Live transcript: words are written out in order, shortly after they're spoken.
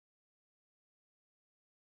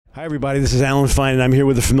Hi, everybody. This is Alan Fine, and I'm here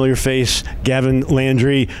with a familiar face, Gavin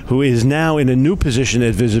Landry, who is now in a new position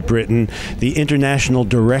at Visit Britain, the International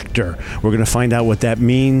Director. We're going to find out what that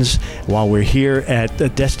means while we're here at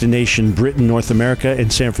Destination Britain, North America in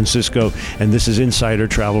San Francisco, and this is Insider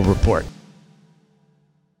Travel Report.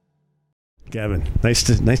 Gavin, nice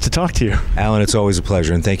to talk to you. Alan, it's always a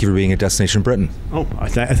pleasure, and thank you for being at Destination Britain. Oh, I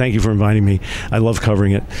thank you for inviting me. I love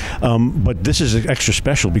covering it. But this is extra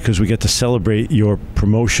special because we get to celebrate your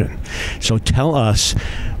promotion. So tell us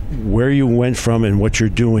where you went from and what you're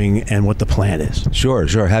doing and what the plan is. Sure.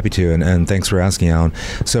 Happy to, and thanks for asking, Alan.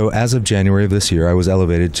 So as of January of this year, I was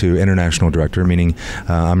elevated to International Director, meaning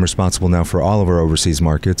I'm responsible now for all of our overseas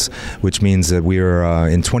markets, which means that we are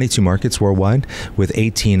in 22 markets worldwide with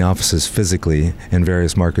 18 offices physically in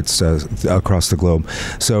various markets across the globe.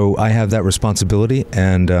 So I have that responsibility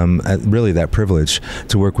and really that privilege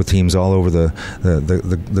to work with teams all over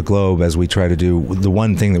the globe as we try to do the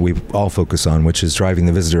one thing that we all focus on, which is driving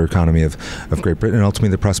the visitor economy of Great Britain and ultimately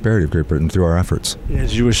the prosperity of Great Britain through our efforts.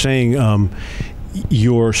 As you were saying,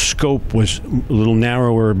 your scope was a little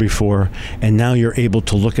narrower before, and now you're able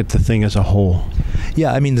to look at the thing as a whole.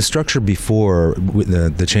 Yeah, I mean, the structure before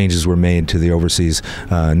the changes were made to the overseas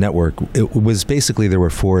network, it was basically there were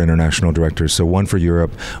 4 international directors. So one for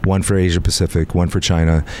Europe, one for Asia Pacific, one for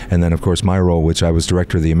China, and then, of course, my role, which I was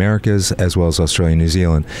director of the Americas as well as Australia and New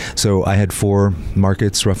Zealand. So I had 4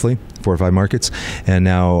 markets, roughly, 4 or 5 markets, and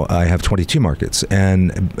now I have 22 markets.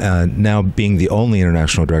 And now being the only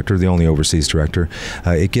international director, the only overseas director,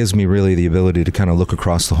 it gives me really the ability to kind of look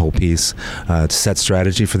across the whole piece, to set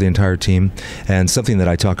strategy for the entire team. And something that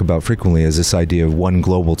I talk about frequently is this idea of one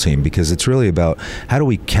global team, because it's really about how do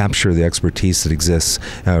we capture the expertise that exists,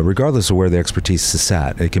 regardless of where the expertise is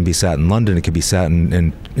sat. It can be sat in London, it can be sat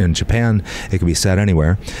in Japan, it can be sat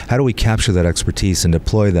anywhere. How do we capture that expertise and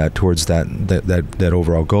deploy that towards that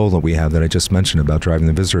overall goal that we have that I just mentioned about driving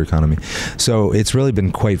the visitor economy? So it's really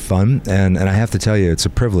been quite fun, and I have to tell you, it's a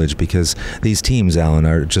privilege because these teams, Alan,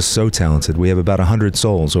 are just so talented. We have about 100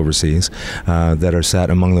 souls overseas that are sat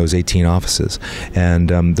among those 18 offices. And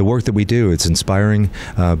the work that we do, it's inspiring,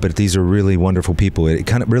 but these are really wonderful people. It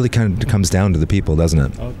really comes down to the people, doesn't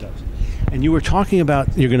it? Oh, it does. And you were talking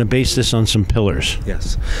about you're going to base this on some pillars.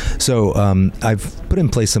 Yes. So I've put in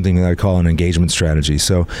place something that I call an engagement strategy.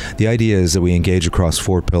 So the idea is that we engage across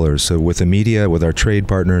 4 pillars. So with the media, with our trade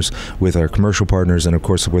partners, with our commercial partners, and of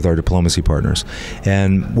course with our diplomacy partners.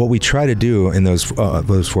 And what we try to do in those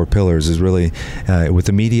 4 pillars is really, with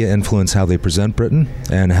the media, influence how they present Britain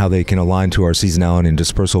and how they can align to our seasonality and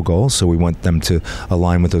dispersal goals. So we want them to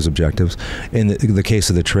align with those objectives. In the case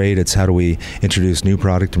of the trade, it's how do we introduce new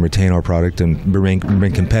product and retain our product and remain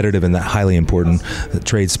competitive in that highly important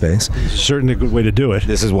trade space. Certainly a good way to do it.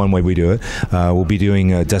 This is one way we do it. We'll be doing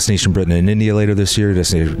Destination Britain in India later this year,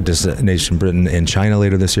 Destination Britain in China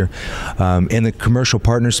later this year. In the commercial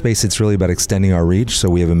partner space, it's really about extending our reach. So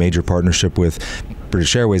we have a major partnership with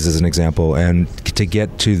British Airways as an example, and to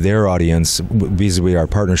get to their audience vis-a-vis our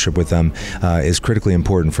partnership with them is critically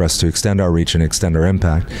important for us to extend our reach and extend our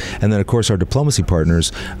impact. And then, of course, our diplomacy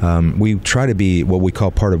partners, we try to be what we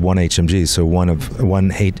call part of one HMG, so one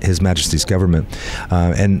His Majesty's government.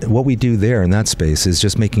 And what we do there in that space is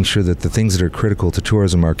just making sure that the things that are critical to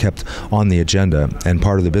tourism are kept on the agenda and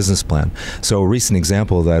part of the business plan. So a recent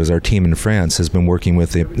example of that is our team in France has been working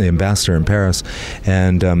with the ambassador in Paris,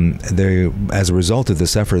 and they, as a result of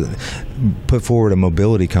this effort, put forward a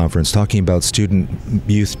mobility conference talking about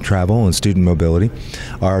youth travel and student mobility.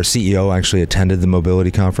 Our CEO actually attended the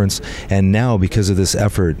mobility conference, and now because of this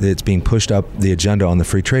effort, it's being pushed up the agenda on the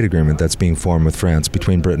free trade agreement that's being formed with France,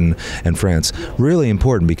 between Britain and France. Really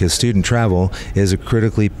important because student travel is a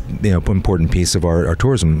critically important piece of our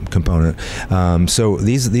tourism component. So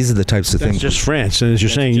these are the types of things. That's just France, and as you're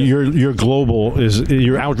saying, your global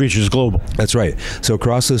your outreach is global. That's right. So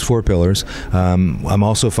across those 4 pillars, I'm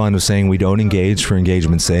also fond of saying we don't engage for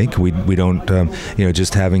engagement's sake. We don't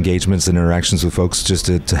just have engagements and interactions with folks just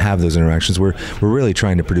to have those interactions. We're really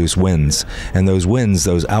trying to produce wins, and those wins,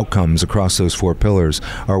 those outcomes across those 4 pillars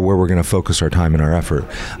are where we're going to focus our time and our effort.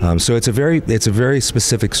 So it's a very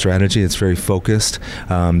specific strategy. It's very focused.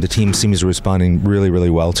 The team seems responding really, really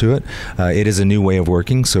well to it. It is a new way of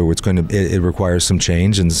working, so it requires some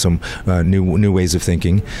change and some new ways of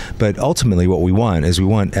thinking. But ultimately, what we want is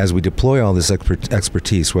as we deploy all this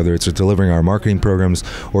expertise, whether it's with delivering our marketing programs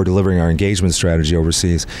or delivering our engagement strategy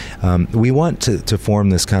overseas. We want to form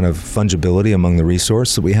this kind of fungibility among the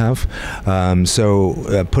resource that we have.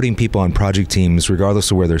 So putting people on project teams, regardless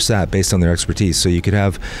of where they're sat, based on their expertise. So you could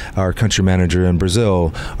have our country manager in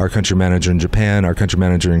Brazil, our country manager in Japan, our country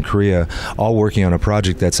manager in Korea, all working on a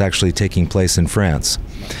project that's actually taking place in France.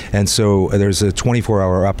 And so there's a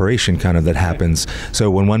 24-hour operation kind of that happens. So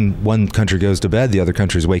when one country goes to bed, the other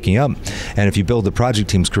country is waking up. And if you build the project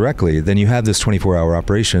teams correctly, then you have this 24-hour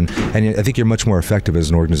operation, and I think you're much more effective as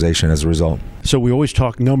an organization as a result. So we always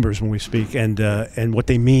talk numbers when we speak, and what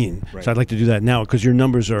they mean. Right. So I'd like to do that now, because your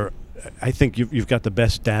numbers are, I think you've got the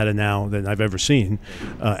best data now than I've ever seen.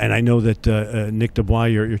 And I know that Nick Dubois,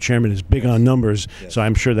 your chairman, is big on numbers, so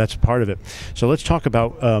I'm sure that's part of it. So let's talk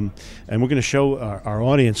about, and we're going to show our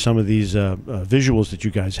audience some of these visuals that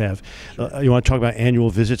you guys have. You want to talk about annual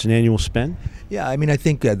visits and annual spend? Yeah, I mean, I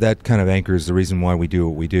think that kind of anchors the reason why we do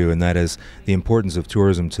what we do, and that is the importance of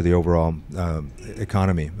tourism to the overall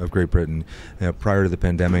economy of Great Britain. Prior to the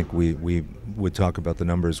pandemic, we would talk about the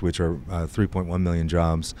numbers, which are 3.1 million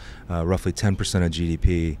jobs, roughly 10% of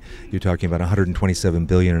GDP. You're talking about 127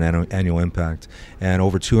 billion in annual impact, and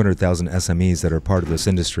over 200,000 SMEs that are part of this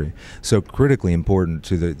industry. So critically important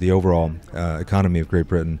to the overall economy of Great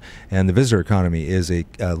Britain. And the visitor economy is a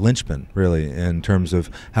linchpin, really, in terms of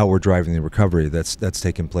how we're driving the recovery that's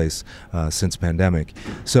taken place since pandemic.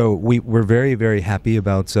 So we're very, very happy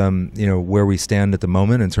about where we stand at the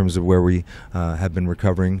moment in terms of where we have been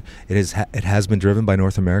recovering. It has been driven by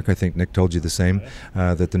North America. I think Nick told you the same,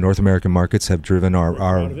 that the North American markets have driven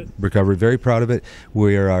our recovery. Very proud of it.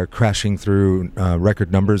 We are crashing through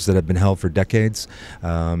record numbers that have been held for decades,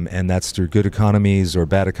 and that's through good economies or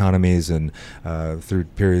bad economies, and through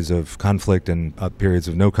periods of conflict and periods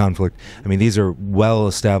of no conflict. I mean, these are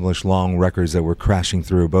well-established long records that we're crashing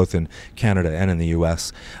through, both in Canada and in the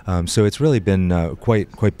U.S. So it's really been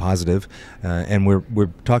quite positive, and we're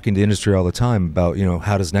talking to industry all the time about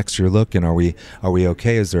how does next year look, and are we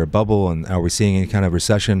okay? Is there a bubble, and are we seeing any kind of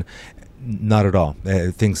recession? Not at all.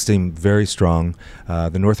 Things seem very strong.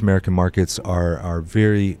 The North American markets are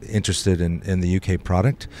very interested in the UK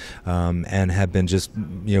product, and have been just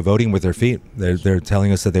voting with their feet. They're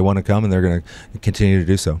telling us that they want to come, and they're going to continue to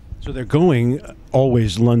do so. So they're going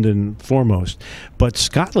always London foremost, but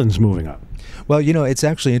Scotland's moving up. Well, it's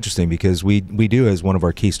actually interesting because we do, as one of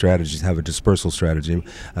our key strategies, have a dispersal strategy,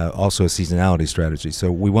 also a seasonality strategy. So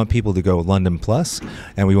we want people to go London plus,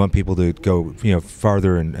 and we want people to go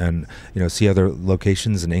farther and see other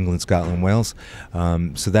locations in England, Scotland, Wales.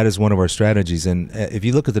 So that is one of our strategies. And if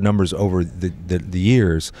you look at the numbers over the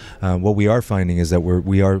years, what we are finding is that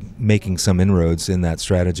we are making some inroads in that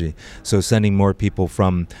strategy. So sending more people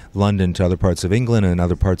from London to other parts of England and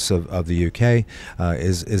other parts of the UK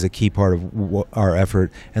is a key part of our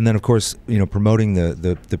effort. And then, of course, promoting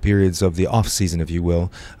the periods of the off season, if you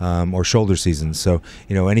will, or shoulder seasons. So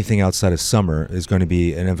anything outside of summer is going to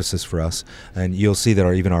be an emphasis for us, and you'll see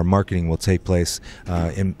that even our marketing will take place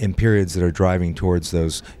in periods that are driving towards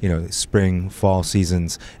those spring, fall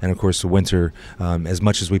seasons, and of course the winter, as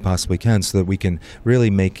much as we possibly can, so that we can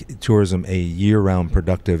really make tourism a year-round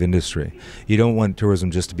productive industry. You don't want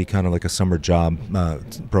tourism just to be kind of like a summer job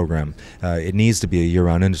program. It needs to be a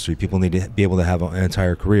year-round industry. People need to be able to have an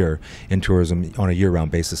entire career in tourism on a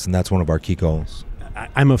year-round basis, and that's one of our key goals.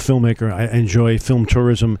 I'm a filmmaker. I enjoy film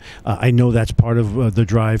tourism. I know that's part of the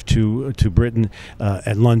drive to Britain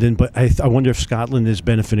and London, but I wonder if Scotland is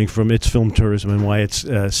benefiting from its film tourism and why it's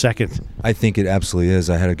second. I think it absolutely is.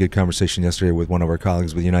 I had a good conversation yesterday with one of our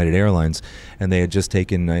colleagues with United Airlines, and they had just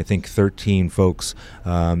taken, I think, 13 folks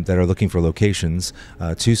that are looking for locations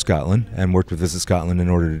to Scotland, and worked with Visit Scotland in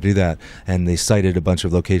order to do that. And they cited a bunch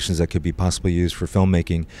of locations that could be possibly used for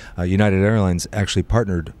filmmaking. United Airlines actually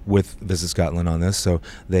partnered with Visit Scotland on this. So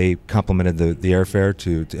they complemented the airfare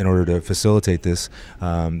in order to facilitate this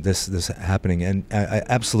happening. And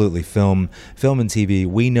absolutely, film and TV.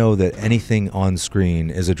 We know that anything on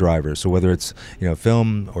screen is a driver. So whether it's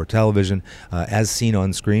film or television, as seen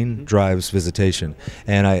on screen drives visitation.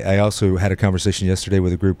 And I also had a conversation yesterday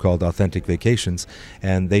with a group called Authentic Vacations,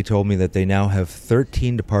 and they told me that they now have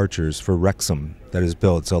 13 departures for Wrexham that is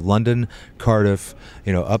built. So London, Cardiff,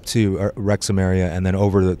 up to Wrexham area, and then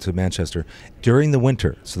over to Manchester during the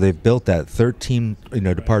winter. So they've built that 13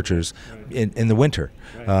 departures in the winter,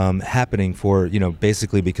 happening for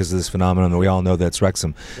basically because of this phenomenon that we all know that's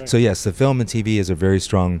Wrexham. Right. So yes, the film and TV is a very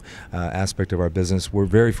strong aspect of our business. We're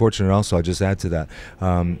very fortunate also, I'll just add to that,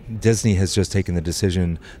 Disney has just taken the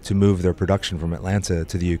decision to move their production from Atlanta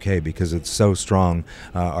to the UK because it's so strong.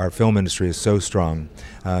 Our film industry is so strong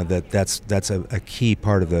that's a key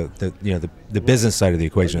part of the business side of the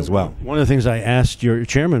equation as well. One of the things I asked your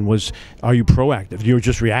chairman was, are you proactive? You're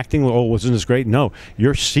just reacting, oh, wasn't this great? No,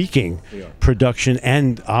 you're seeking production,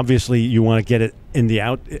 and obviously you want to get it in the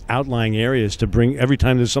outlying areas to bring, every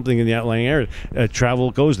time there's something in the outlying area,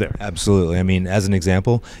 travel goes there. Absolutely. I mean, as an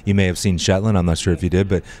example, you may have seen Shetland. I'm not sure if you did,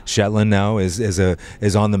 but Shetland now is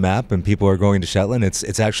on the map, and people are going to Shetland.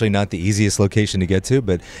 It's actually not the easiest location to get to,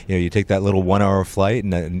 but you take that little 1 hour flight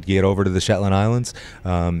and get over to the Shetland Islands.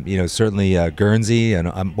 Certainly Guernsey,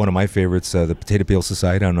 and one of my favorites, the Potato Peel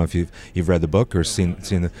Society. I don't know if you've read the book or seen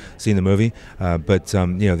the movie, but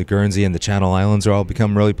the Guernsey and the Channel Islands are all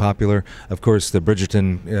become really popular. Of course, the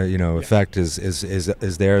Bridgerton effect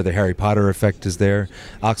is there. The Harry Potter effect is there.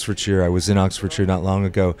 Oxfordshire, I was in Oxfordshire not long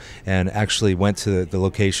ago and actually went to the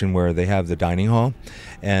location where they have the dining hall,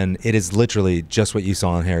 and it is literally just what you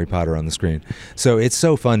saw in Harry Potter on the screen. So it's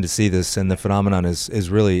so fun to see this, and the phenomenon is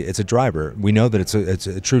really, it's a driver. We know that it's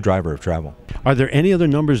a true driver of travel. Are there any other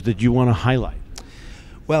numbers that you want to highlight?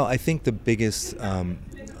 Well, I think the biggest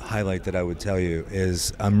highlight that I would tell you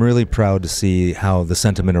is I'm really proud to see how the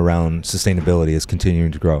sentiment around sustainability is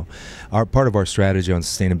continuing to grow. Part of our strategy on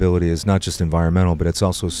sustainability is not just environmental, but it's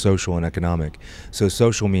also social and economic. So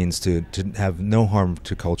social means to have no harm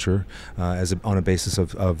to culture on a basis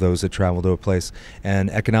of those that travel to a place, and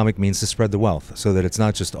economic means to spread the wealth so that it's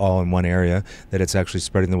not just all in one area, that it's actually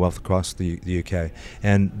spreading the wealth across the UK.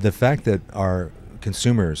 And the fact that our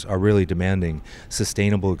consumers are really demanding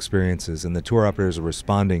sustainable experiences, and the tour operators are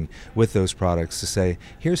responding with those products to say,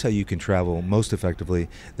 here's how you can travel most effectively.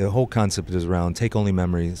 The whole concept is around take only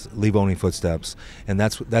memories, leave only footsteps, and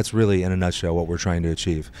that's really in a nutshell what we're trying to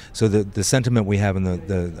achieve. So the sentiment we have in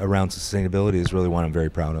the around sustainability is really one I'm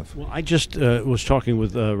very proud of. Well, I just was talking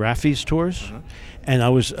with Rafi's Tours, and I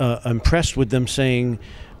was impressed with them saying,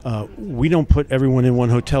 we don't put everyone in one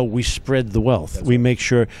hotel. We spread the wealth. We make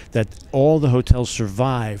sure that all the hotels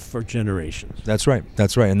survive for generations. That's right.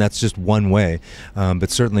 And that's just one way. But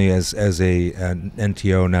certainly as an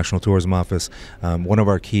NTO, National Tourism Office, one of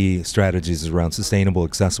our key strategies is around sustainable,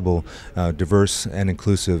 accessible, diverse, and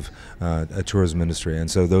inclusive tourism industry. And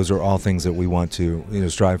so those are all things that we want to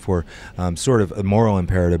strive for, sort of a moral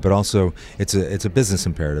imperative, but also it's a business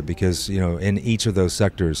imperative, because in each of those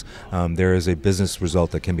sectors there is a business result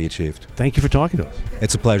that can be achieved. Thank you for talking to us.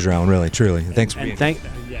 It's a pleasure, Alan, really, truly. Thanks for being here.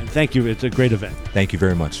 Thank you. It's a great event. Thank you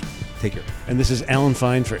very much. Take care. And this is Alan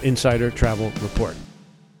Fine for Insider Travel Report.